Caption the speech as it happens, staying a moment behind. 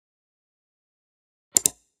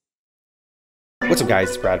What's up guys,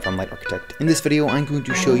 it's Brad from Light Architect. In this video, I'm going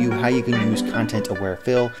to show you how you can use Content-Aware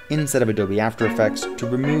Fill inside of Adobe After Effects to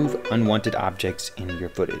remove unwanted objects in your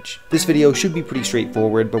footage. This video should be pretty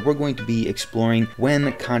straightforward, but we're going to be exploring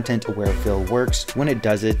when Content-Aware Fill works, when it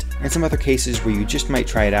does it, and some other cases where you just might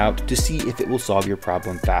try it out to see if it will solve your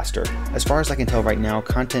problem faster. As far as I can tell right now,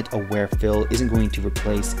 Content-Aware Fill isn't going to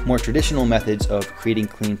replace more traditional methods of creating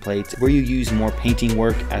clean plates where you use more painting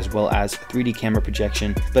work as well as 3D camera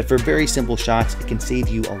projection, but for very simple shots, it can save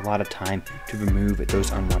you a lot of time to remove those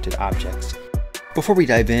unwanted objects. Before we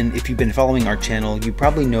dive in, if you've been following our channel, you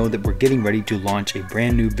probably know that we're getting ready to launch a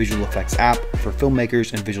brand new visual effects app for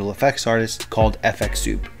filmmakers and visual effects artists called FX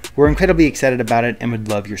Soup. We're incredibly excited about it and would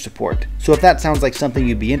love your support. So if that sounds like something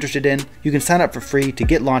you'd be interested in, you can sign up for free to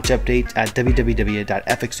get launch updates at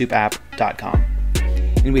www.fxsoupapp.com.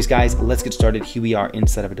 Anyways guys, let's get started. Here we are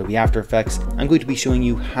inside of Adobe After Effects. I'm going to be showing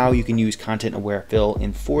you how you can use Content-Aware Fill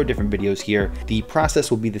in 4 different videos here. The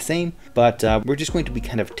process will be the same, but we're just going to be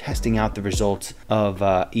kind of testing out the results of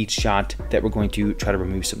each shot that we're going to try to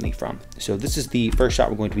remove something from. So this is the first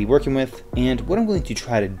shot we're going to be working with, and what I'm going to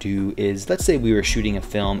try to do is, let's say we were shooting a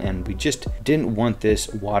film and we just didn't want this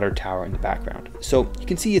water tower in the background. So you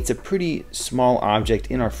can see it's a pretty small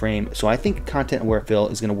object in our frame, so I think Content-Aware Fill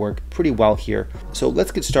is going to work pretty well here. So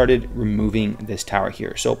let's get started removing this tower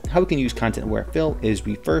here. So how we can use Content-Aware Fill is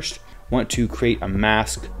we first want to create a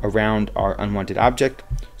mask around our unwanted object.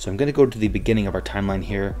 So I'm going to go to the beginning of our timeline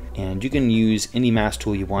here, and you can use any mask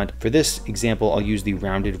tool you want. For this example, I'll use the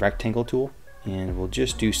rounded rectangle tool, and we'll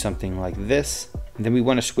just do something like this. And then we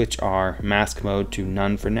want to switch our mask mode to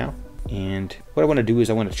none for now. And what I want to do is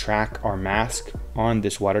I want to track our mask on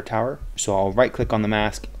this water tower. So I'll right click on the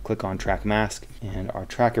mask, click on track mask, and our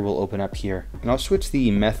tracker will open up here. And I'll switch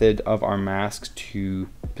the method of our mask to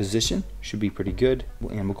position. Should be pretty good.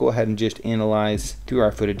 And we'll go ahead and just analyze through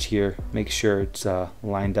our footage here, make sure it's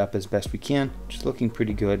lined up as best we can. Just looking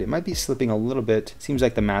pretty good. It might be slipping a little bit. Seems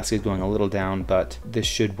like the mask is going a little down, but this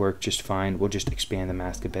should work just fine. We'll just expand the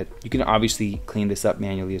mask a bit. You can obviously clean this up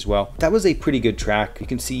manually as well. That was a pretty good track. You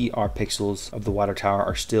can see our pixels of the water tower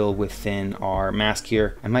are still within our mask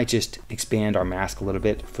here. I might just expand our mask a little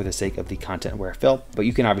bit for the sake of the Content-Aware Fill, but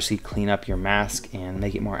you can obviously clean up your mask and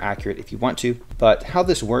make it more accurate if you want to. But how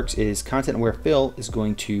this works is Content-Aware Fill is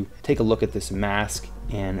going to take a look at this mask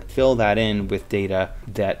and fill that in with data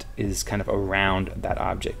that is kind of around that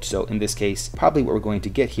object. So in this case, probably what we're going to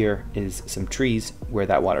get here is some trees where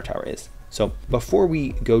that water tower is. So before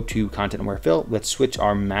we go to Content-Aware Fill, let's switch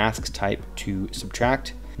our mask type to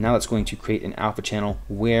subtract. Now it's going to create an alpha channel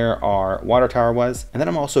where our water tower was. And then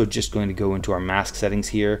I'm also just going to go into our mask settings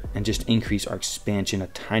here and just increase our expansion a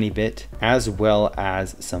tiny bit, as well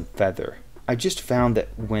as some feather. I just found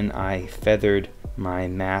that when I feathered my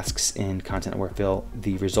masks in Content-Aware Fill,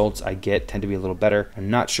 the results I get tend to be a little better. I'm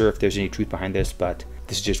not sure if there's any truth behind this, but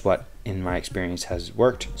this is just what in my experience has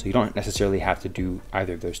worked. So you don't necessarily have to do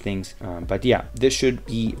either of those things. But yeah, this should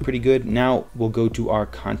be pretty good. Now we'll go to our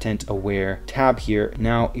Content-Aware tab here.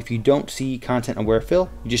 Now, if you don't see Content-Aware Fill,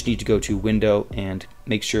 you just need to go to Window and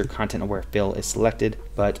make sure Content-Aware Fill is selected.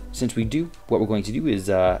 But since we do, what we're going to do is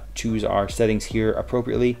choose our settings here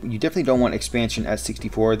appropriately. You definitely don't want expansion at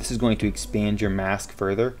 64. This is going to expand your mask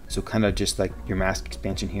further. So kind of just like your mask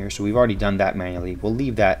expansion here. So we've already done that manually. We'll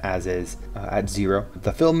leave that as is at 0.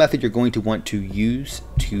 The fill method you're going to want to use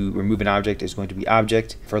to remove an object is going to be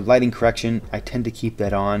object. For lighting correction, I tend to keep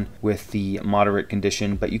that on with the moderate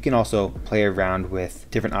condition, but you can also play around with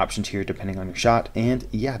different options here depending on your shot. And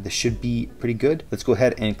yeah, this should be pretty good. Let's go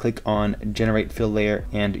ahead and click on generate fill layer,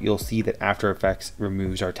 and you'll see that After Effects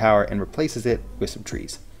removes our tower and replaces it with some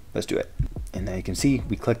trees. Let's do it. And now you can see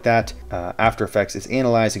we click that. After Effects is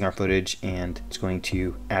analyzing our footage and it's going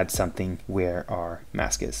to add something where our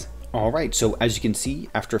mask is. Alright, so as you can see,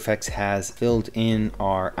 After Effects has filled in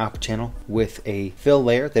our alpha channel with a fill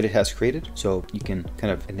layer that it has created. So you can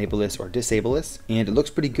kind of enable this or disable this, and it looks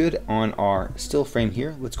pretty good on our still frame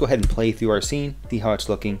here. Let's go ahead and play through our scene, see how it's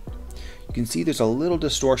looking. You can see there's a little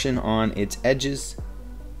distortion on its edges.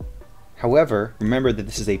 However, remember that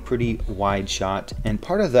this is a pretty wide shot, and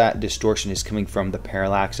part of that distortion is coming from the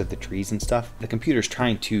parallax of the trees and stuff. The computer's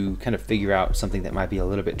trying to kind of figure out something that might be a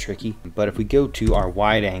little bit tricky. But if we go to our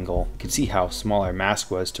wide angle, you can see how small our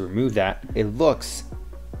mask was to remove that. It looks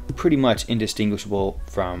pretty much indistinguishable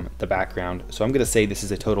from the background. So I'm going to say this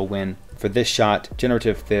is a total win for this shot,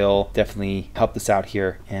 generative fill definitely helped us out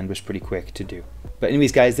here and was pretty quick to do. But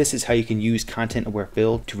anyways guys, this is how you can use Content-Aware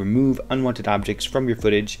Fill to remove unwanted objects from your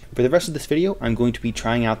footage. For the rest of this video, I'm going to be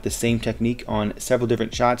trying out the same technique on several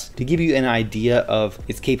different shots to give you an idea of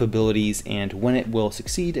its capabilities and when it will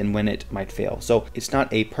succeed and when it might fail. So it's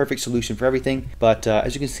not a perfect solution for everything, but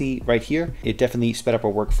as you can see right here, it definitely sped up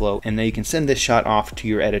our workflow, and now you can send this shot off to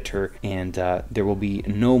your editor and there will be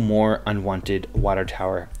no more unwanted water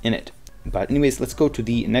tower in it. But anyways, let's go to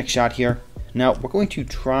the next shot here. Now we're going to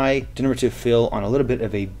try generative fill on a little bit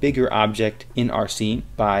of a bigger object in our scene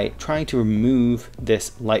by trying to remove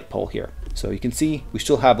this light pole here. So you can see we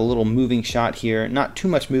still have a little moving shot here, not too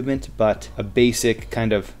much movement, but a basic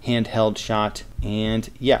kind of handheld shot. And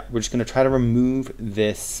yeah, we're just going to try to remove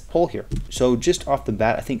this pole here. So just off the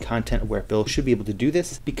bat, I think Content-Aware Fill should be able to do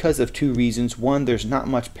this because of two reasons. One, there's not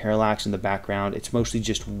much parallax in the background. It's mostly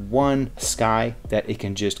just one sky that it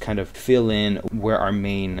can just kind of fill in where our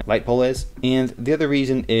main light pole is. And the other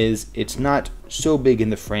reason is it's not so big in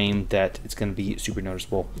the frame that it's going to be super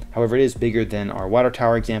noticeable. However, it is bigger than our water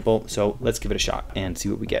tower example. So let's give it a shot and see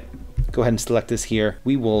what we get. Go ahead and select this here.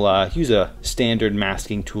 We will use a standard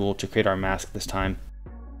masking tool to create our mask this time.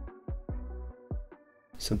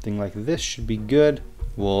 Something like this should be good.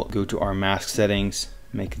 We'll go to our mask settings,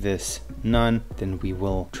 make this none. Then we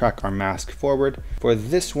will track our mask forward. For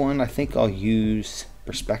this one, I think I'll use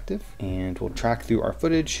perspective and we'll track through our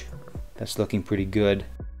footage. That's looking pretty good.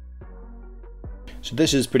 So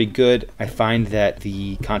this is pretty good. I find that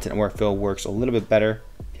the Content-Aware Fill works a little bit better.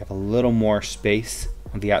 You have a little more space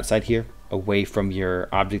on the outside here, away from your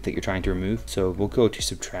object that you're trying to remove. So we'll go to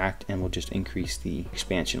subtract and we'll just increase the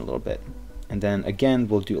expansion a little bit. And then again,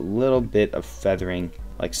 we'll do a little bit of feathering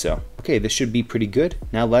like so. Okay, this should be pretty good.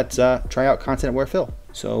 Now let's try out Content-Aware Fill.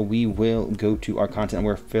 So we will go to our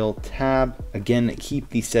Content-Aware Fill tab. Again, keep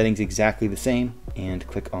these settings exactly the same and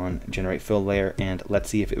click on Generate Fill Layer, and let's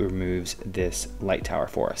see if it removes this light tower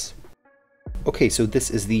for us. Okay, so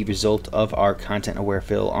this is the result of our Content-Aware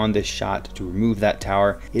Fill on this shot to remove that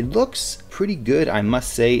tower. It looks pretty good, I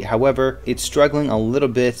must say. However, it's struggling a little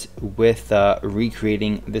bit with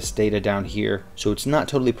recreating this data down here. So it's not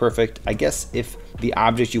totally perfect. I guess if the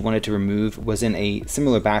object you wanted to remove was in a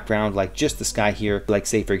similar background, like just the sky here, like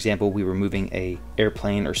say for example, we were moving a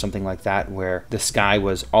airplane or something like that, where the sky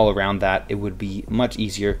was all around that, it would be much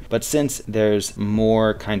easier. But since there's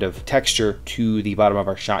more kind of texture to the bottom of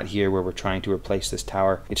our shot here where we're trying to replace this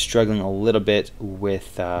tower, it's struggling a little bit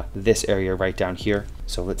with this area right down here.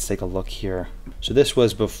 So let's take a look here. So this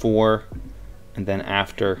was before and then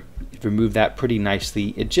after. It removed that pretty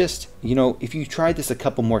nicely. It just, you know, if you tried this a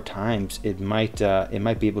couple more times, it might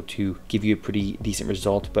be able to give you a pretty decent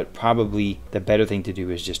result, but probably the better thing to do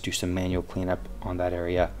is just do some manual cleanup on that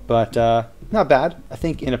area. But not bad. I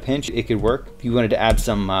think in a pinch it could work. If you wanted to add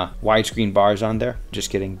some widescreen bars on there, just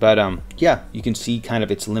kidding. But yeah, you can see kind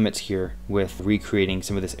of its limits here with recreating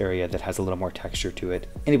some of this area that has a little more texture to it.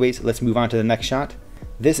 Anyways, let's move on to the next shot.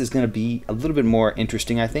 This is going to be a little bit more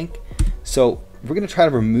interesting, I think. So we're going to try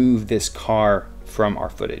to remove this car from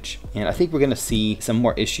our footage. And I think we're going to see some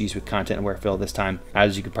more issues with Content-Aware Fill this time,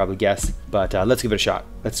 as you could probably guess. But let's give it a shot.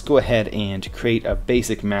 Let's go ahead and create a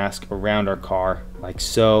basic mask around our car, like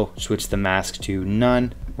so. Switch the mask to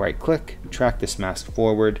none. Right click, track this mask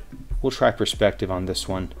forward. We'll try perspective on this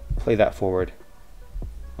one. Play that forward.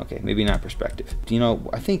 Okay, maybe not perspective. You know,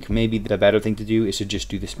 I think maybe the better thing to do is to just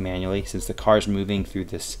do this manually since the car's moving through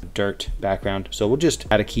this dirt background. So we'll just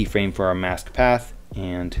add a keyframe for our mask path,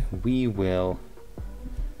 and we will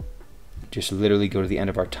just literally go to the end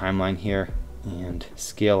of our timeline here and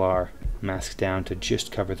scale our mask down to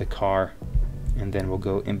just cover the car. And then we'll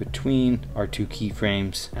go in between our two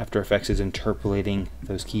keyframes. After Effects is interpolating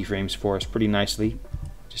those keyframes for us pretty nicely.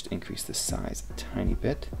 Just increase the size a tiny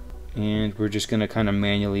bit. And we're just gonna kind of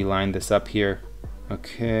manually line this up here.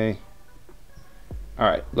 Okay. All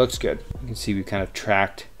right, looks good. You can see we kind of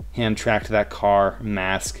hand tracked that car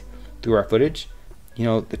mask through our footage. You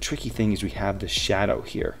know, the tricky thing is we have the shadow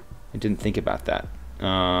here. I didn't think about that.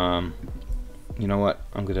 You know what?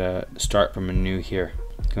 I'm gonna start from a new here.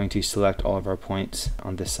 Going to select all of our points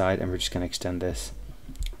on this side, and we're just gonna extend this.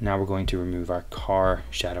 Now we're going to remove our car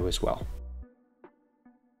shadow as well.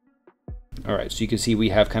 All right, so you can see we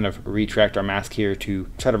have kind of retracked our mask here to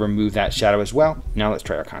try to remove that shadow as well. Now let's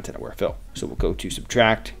try our Content-Aware Fill. So we'll go to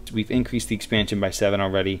subtract. We've increased the expansion by 7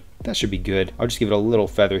 already. That should be good. I'll just give it a little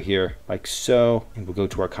feather here like so. And we'll go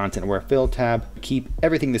to our Content-Aware Fill tab, keep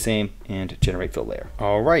everything the same, and generate fill layer.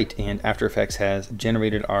 All right, and After Effects has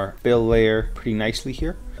generated our fill layer pretty nicely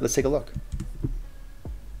here. Let's take a look.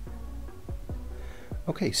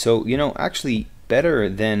 Okay, so, you know, actually, better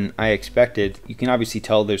than I expected. You can obviously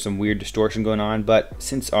tell there's some weird distortion going on, but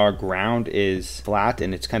since our ground is flat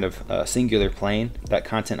and it's kind of a singular plane, that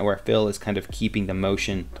content-aware fill is kind of keeping the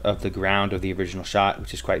motion of the ground of the original shot,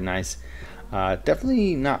 which is quite nice.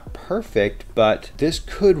 Definitely not perfect, but this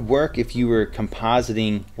could work if you were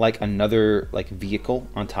compositing like another vehicle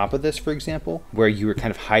on top of this, for example, where you were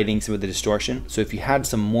kind of hiding some of the distortion. So if you had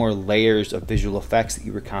some more layers of visual effects that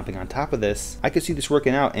you were comping on top of this, I could see this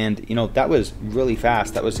working out. And you know, that was really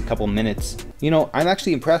fast. That was a couple minutes. You know, I'm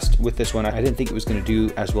actually impressed with this one. I didn't think it was going to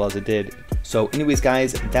do as well as it did. So anyways,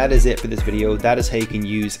 guys, that is it for this video. That is how you can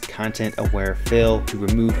use content-aware fill to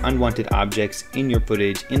remove unwanted objects in your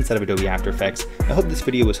footage inside of Adobe After Effects. I hope this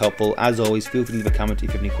video was helpful. As always, feel free to leave a comment if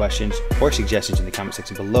you have any questions or suggestions in the comment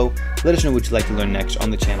section below. Let us know what you'd like to learn next on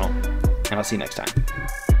the channel, and I'll see you next time.